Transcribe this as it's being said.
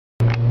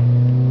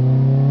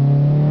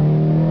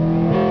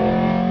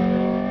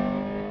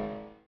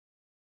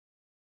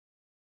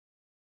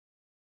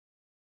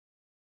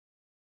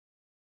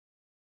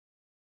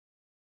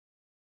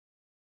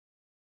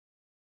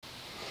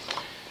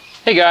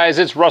Hey guys,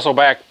 it's Russell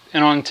back,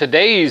 and on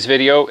today's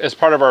video, as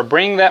part of our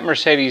Bring That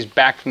Mercedes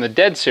Back from the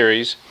Dead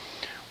series,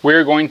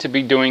 we're going to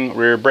be doing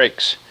rear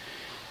brakes.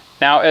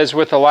 Now, as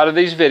with a lot of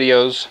these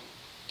videos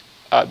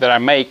that I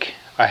make,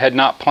 I had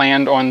not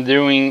planned on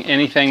doing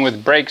anything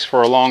with brakes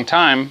for a long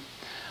time.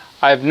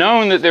 I've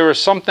known that there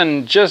was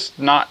something just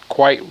not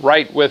quite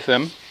right with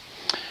them,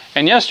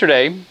 and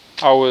yesterday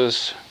I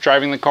was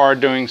driving the car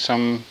doing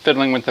some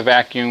fiddling with the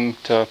vacuum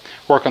to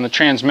work on the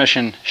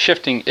transmission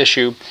shifting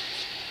issue.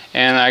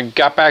 And I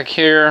got back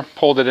here,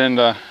 pulled it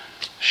into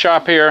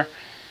shop here,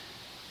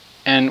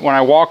 and when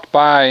I walked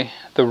by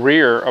the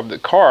rear of the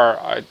car,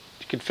 I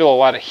could feel a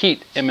lot of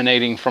heat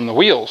emanating from the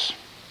wheels.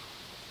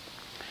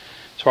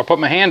 So I put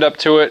my hand up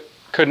to it,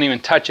 couldn't even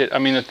touch it. I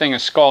mean, the thing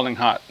is scalding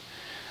hot.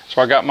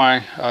 So I got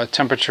my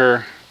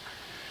temperature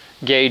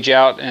gauge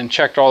out and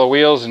checked all the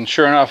wheels, and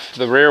sure enough,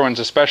 the rear ones,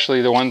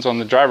 especially the ones on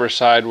the driver's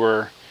side,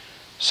 were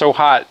so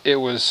hot it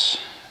was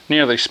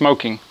nearly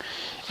smoking.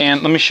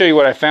 And let me show you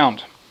what I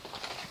found.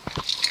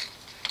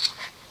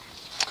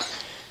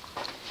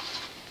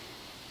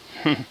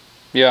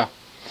 Yeah,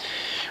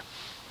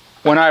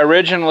 when I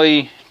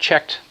originally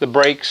checked the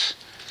brakes,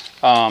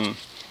 the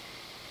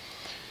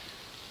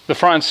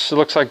fronts, it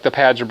looks like the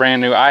pads are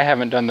brand new. I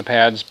haven't done the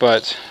pads,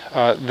 but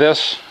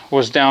this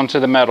was down to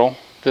the metal.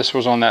 This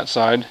was on that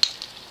side,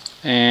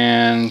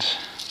 and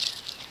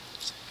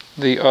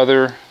the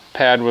other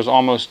pad was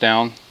almost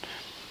down.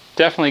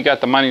 Definitely got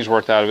the money's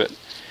worth out of it.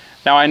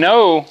 Now I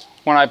know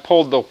when I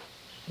pulled the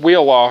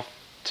wheel off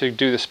to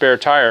do the spare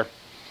tire,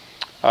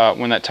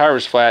 when that tire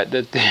was flat,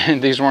 that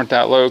these weren't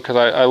that low, because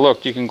I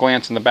looked. You can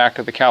glance in the back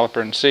of the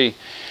caliper and see.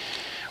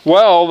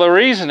 Well, the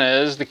reason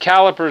is the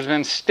caliper's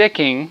been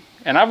sticking,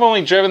 and I've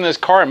only driven this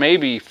car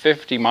maybe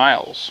 50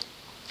 miles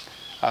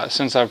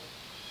since I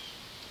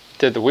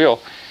did the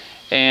wheel.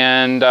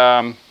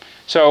 And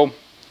so,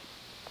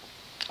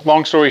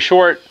 long story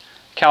short,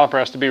 caliper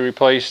has to be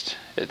replaced.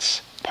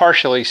 It's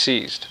partially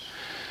seized.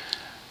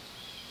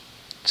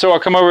 So I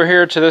come over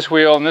here to this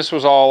wheel, and this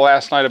was all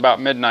last night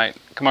about midnight.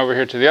 Come over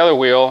here to the other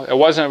wheel. It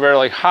wasn't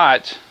very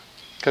hot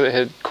because it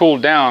had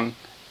cooled down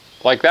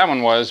like that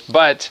one was,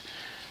 but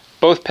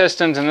both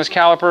pistons in this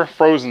caliper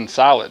frozen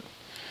solid.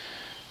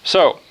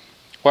 So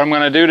what I'm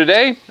going to do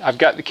today, I've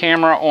got the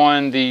camera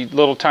on the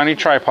little tiny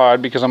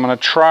tripod because I'm going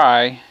to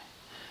try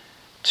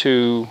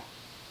to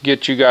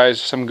get you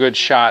guys some good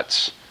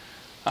shots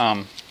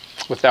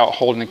without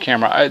holding the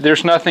camera.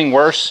 There's nothing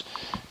worse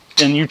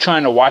than you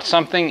trying to watch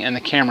something and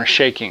the camera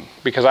shaking,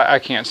 because I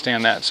can't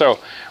stand that. So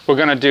we're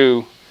going to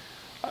do,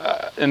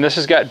 and this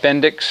has got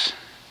Bendix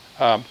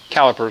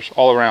calipers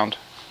all around.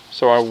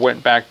 So I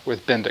went back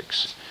with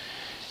Bendix.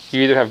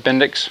 You either have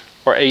Bendix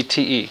or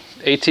ATE.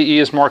 ATE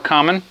is more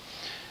common.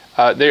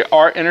 They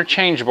are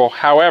interchangeable.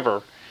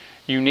 However,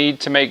 you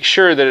need to make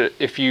sure that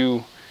if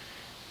you,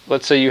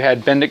 let's say you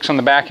had Bendix on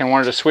the back and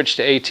wanted to switch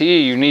to ATE,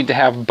 you need to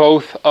have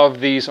both of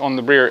these on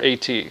the rear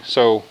ATE.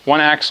 So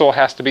one axle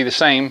has to be the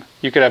same.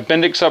 You could have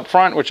Bendix up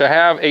front, which I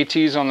have,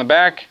 ATs on the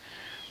back.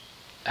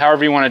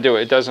 However you want to do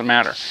it, it doesn't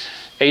matter.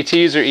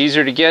 ATs are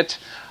easier to get.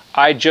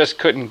 I just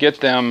couldn't get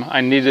them.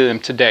 I needed them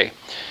today.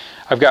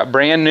 I've got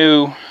brand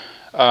new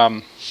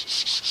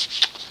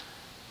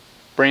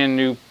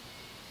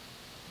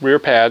rear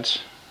pads.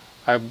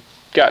 I've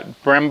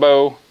got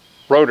Brembo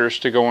rotors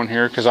to go in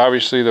here, because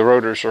obviously the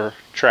rotors are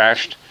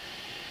trashed.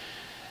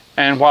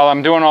 And while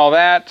I'm doing all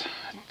that,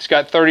 it's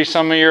got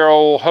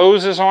 30-some-year-old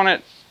hoses on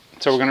it,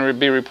 so we're going to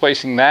be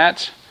replacing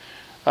that.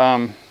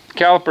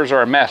 Calipers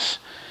are a mess,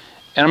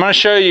 and I'm going to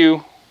show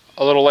you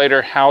a little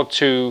later how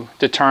to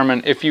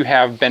determine if you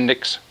have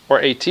Bendix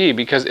or AT,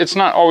 because it's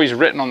not always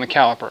written on the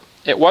caliper.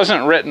 It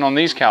wasn't written on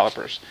these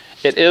calipers.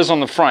 It is on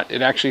the front.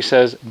 It actually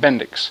says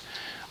Bendix.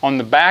 On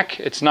the back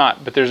it's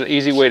not, but there's an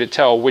easy way to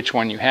tell which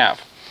one you have.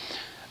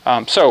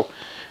 So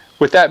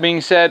with that being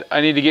said,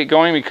 I need to get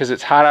going because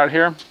it's hot out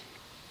here,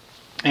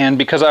 and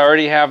because I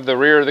already have the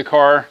rear of the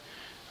car,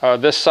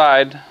 this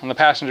side on the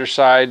passenger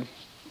side,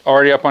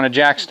 already up on a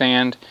jack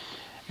stand,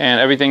 and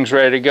everything's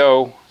ready to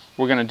go,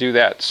 we're going to do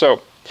that.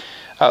 So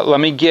let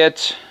me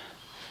get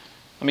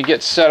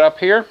set up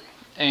here,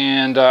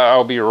 and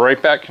I'll be right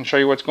back and show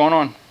you what's going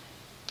on.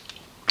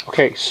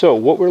 Okay, so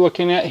what we're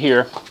looking at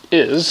here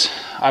is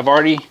I've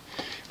already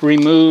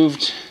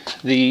removed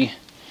the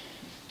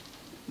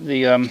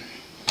two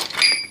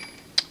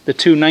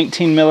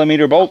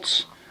 19mm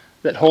bolts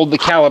that hold the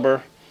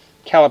caliper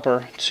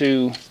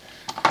to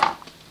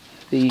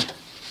the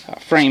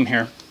frame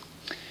here,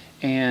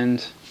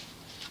 and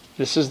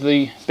this is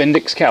the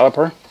Bendix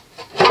caliper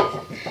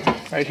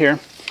right here.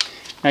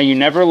 Now, you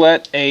never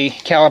let a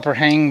caliper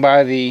hang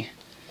by the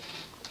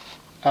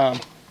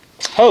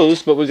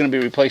hose, but we're going to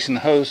be replacing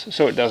the hose,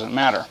 so it doesn't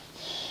matter.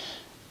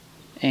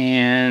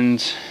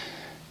 And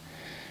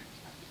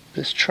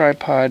this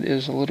tripod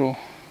is a little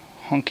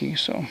hunky,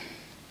 so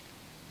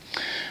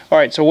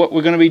alright, so what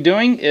we're going to be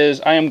doing is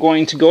I am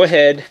going to go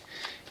ahead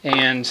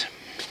and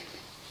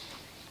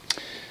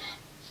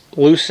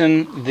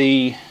loosen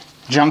the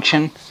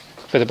junction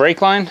for the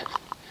brake line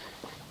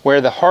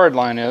where the hard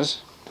line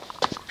is,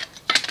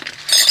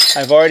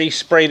 I've already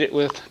sprayed it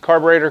with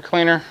carburetor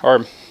cleaner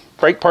or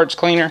brake parts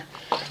cleaner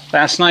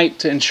last night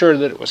to ensure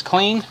that it was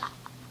clean.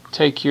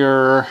 Take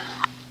your,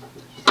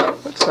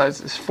 what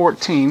size is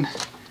 14,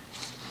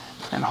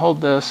 and hold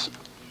this.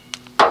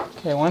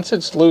 Okay, once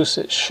it's loose,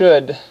 it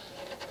should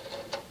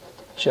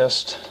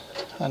just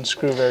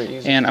unscrew very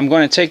easily. And I'm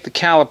going to take the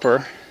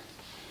caliper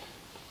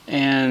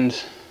and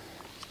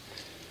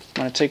I'm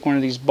going to take one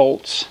of these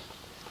bolts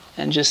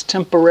and just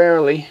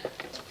temporarily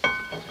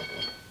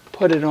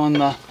put it on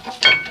the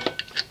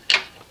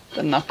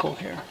knuckle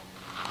here.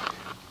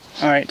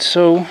 Alright,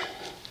 so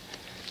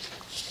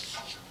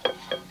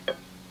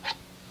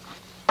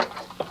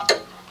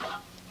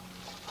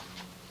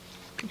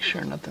make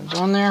sure nothing's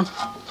on there.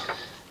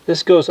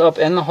 This goes up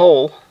in the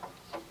hole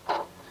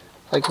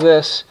like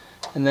this,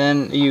 and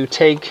then you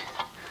take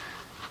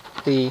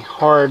the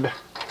hard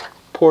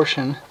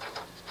portion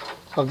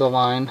of the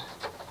line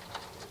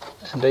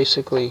and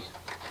basically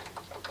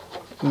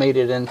made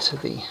it into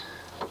the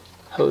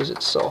hose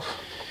itself.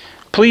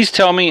 Please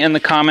tell me in the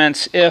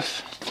comments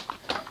if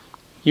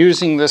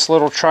using this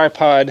little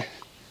tripod,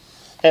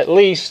 at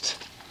least,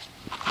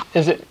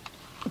 is it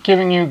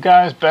giving you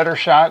guys better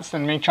shots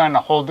than me trying to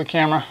hold the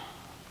camera?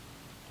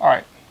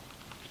 Alright.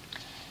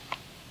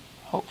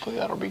 Hopefully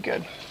that'll be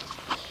good.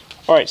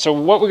 Alright, so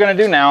what we're going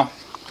to do now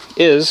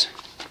is,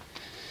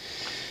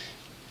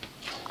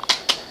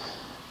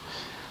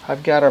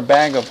 I've got our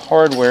bag of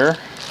hardware,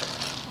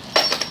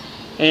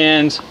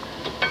 and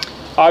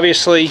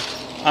obviously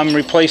I'm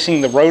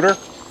replacing the rotor,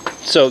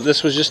 so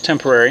this was just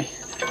temporary.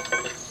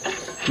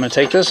 I'm going to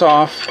take this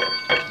off,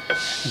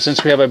 and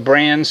since we have a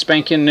brand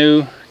spanking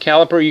new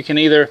caliper, you can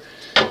either,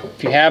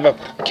 if you have a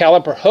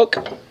caliper hook,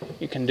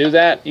 you can do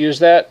that, use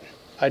that.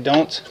 I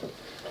don't,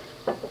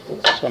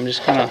 so I'm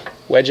just going to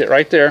wedge it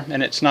right there,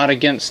 and it's not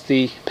against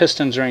the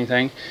pistons or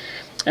anything.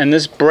 And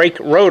this brake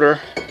rotor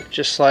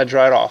just slides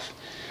right off.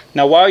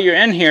 Now while you're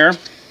in here,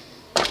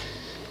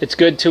 it's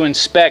good to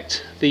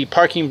inspect the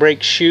parking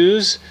brake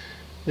shoes.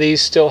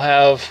 These still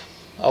have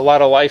a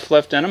lot of life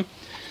left in them.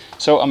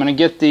 So I'm going to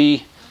get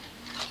the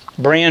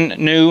brand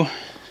new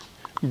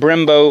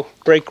Brembo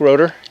brake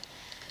rotor,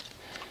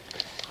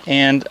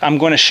 and I'm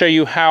going to show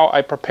you how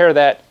I prepare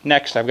that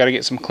next. I've got to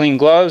get some clean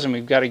gloves, and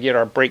we've got to get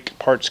our brake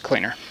parts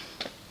cleaner.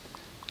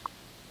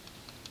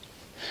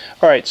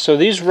 Alright, so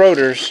these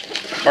rotors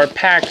are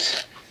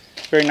packed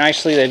very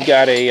nicely. They've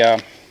got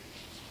a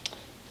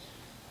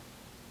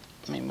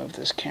let me move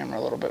this camera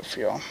a little bit for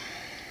y'all.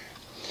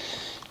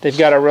 They've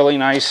got a really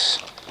nice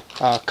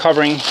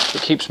covering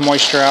that keeps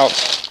moisture out.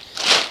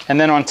 And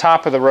then on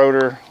top of the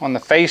rotor, on the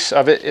face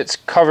of it, it's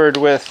covered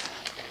with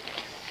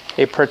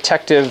a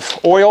protective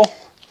oil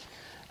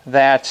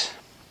that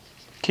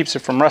keeps it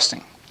from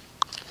rusting.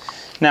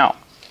 Now,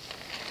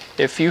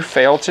 if you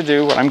fail to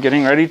do what I'm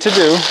getting ready to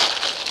do,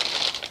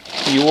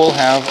 you will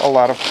have a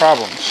lot of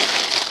problems.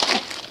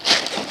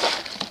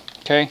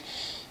 Okay,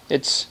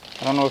 it's,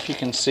 I don't know if you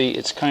can see,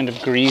 it's kind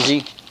of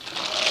greasy.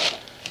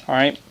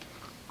 Alright,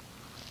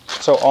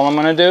 so all I'm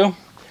going to do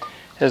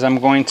is I'm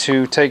going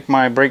to take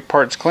my brake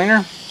parts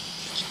cleaner,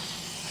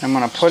 I'm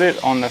going to put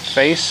it on the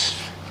face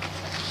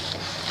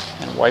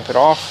and wipe it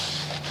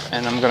off,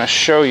 and I'm going to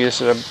show you,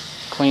 this is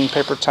a clean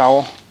paper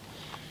towel,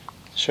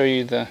 show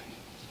you the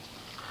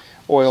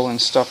oil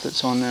and stuff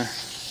that's on there.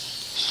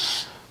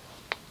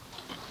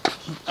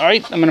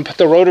 Alright, I'm going to put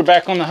the rotor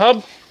back on the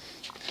hub.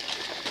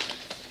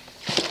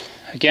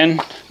 Again,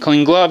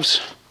 clean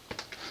gloves.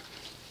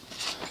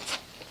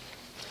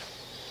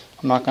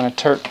 I'm not going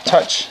to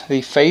touch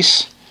the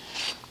face.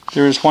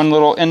 There is one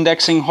little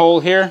indexing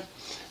hole here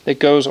that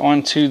goes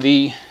onto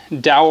the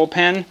dowel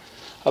pin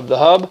of the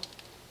hub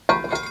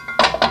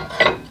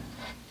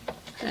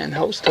and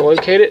helps to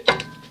locate it.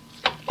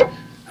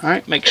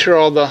 Alright, make sure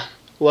all the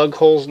lug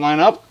holes line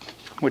up,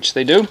 which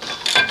they do.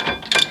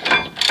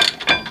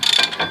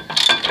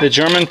 The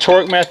German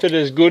torque method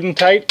is good and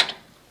tight.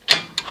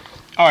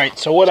 Alright,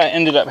 so what I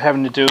ended up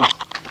having to do,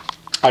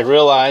 I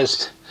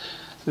realized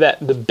that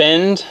the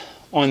bend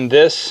on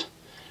this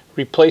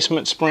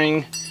replacement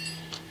spring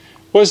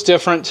was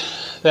different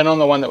than on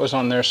the one that was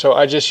on there, so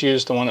I just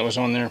used the one that was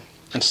on there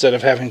instead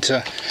of having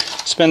to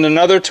spend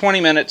another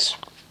 20 minutes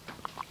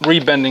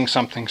rebending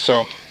something.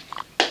 So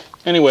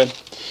anyway,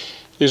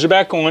 these are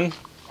back on.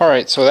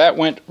 Alright, so that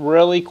went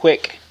really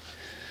quick.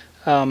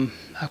 I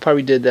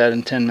probably did that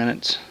in 10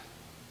 minutes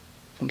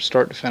from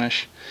start to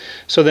finish.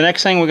 So the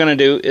next thing we're going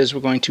to do is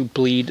we're going to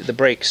bleed the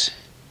brakes.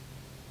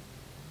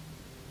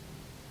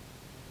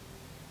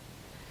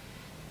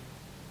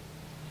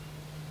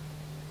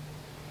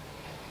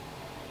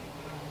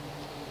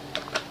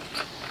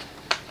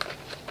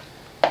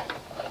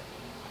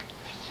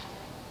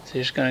 So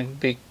there's going to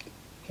be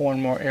more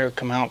and more air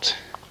come out,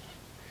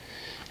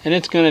 and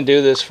it's going to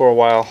do this for a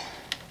while.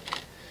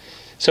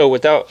 So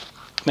without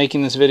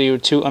making this video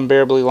too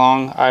unbearably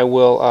long, I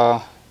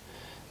will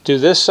do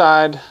this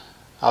side,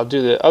 I'll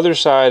do the other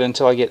side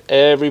until I get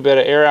every bit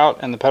of air out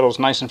and the pedal's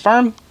nice and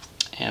firm,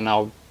 and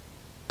I'll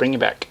bring you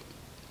back.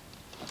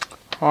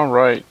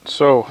 Alright,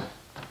 so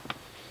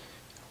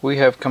we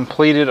have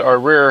completed our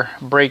rear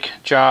brake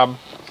job.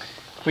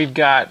 We've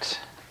got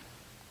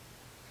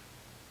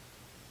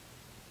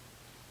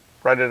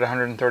right at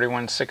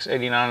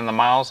 131,689 in the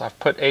miles. I've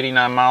put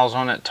 89 miles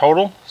on it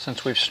total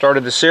since we've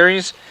started the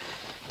series,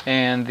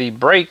 and the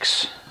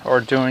brakes are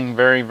doing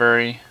very,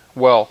 very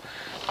well.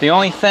 The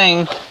only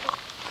thing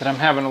that I'm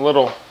having a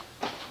little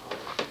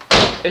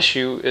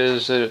issue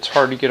is that it's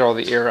hard to get all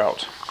the air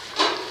out.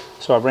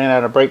 So I ran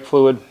out of brake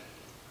fluid,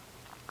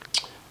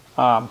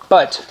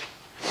 but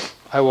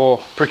I will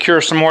procure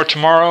some more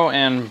tomorrow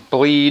and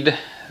bleed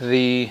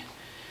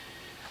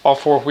all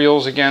 4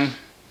 wheels again.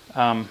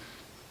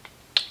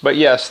 But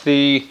yes,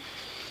 the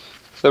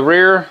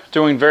rear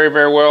doing very,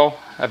 very well.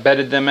 I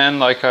bedded them in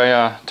like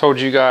I told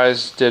you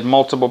guys. Did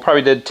multiple,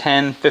 probably did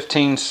 10,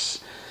 15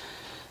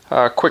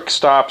 quick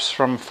stops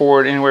from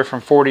anywhere from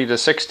 40 to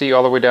 60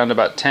 all the way down to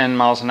about 10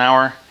 miles an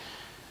hour.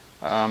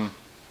 And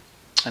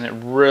it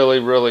really,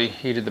 really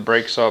heated the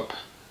brakes up,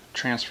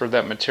 transferred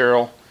that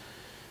material,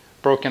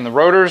 broke in the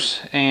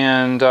rotors,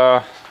 and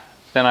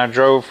then I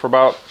drove for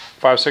about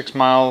 5-6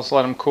 miles,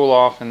 let them cool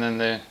off, and then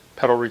the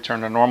pedal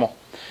returned to normal.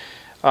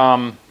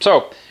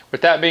 So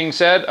with that being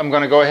said, I'm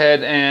going to go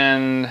ahead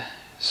and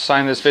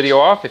sign this video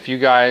off. If you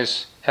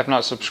guys have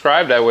not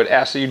subscribed, I would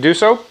ask that you do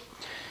so.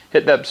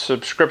 Hit that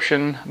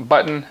subscription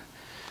button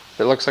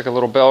that looks like a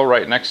little bell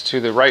right next to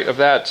the right of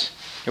that.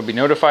 You'll be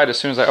notified as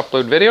soon as I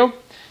upload video,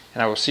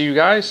 and I will see you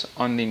guys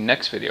on the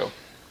next video.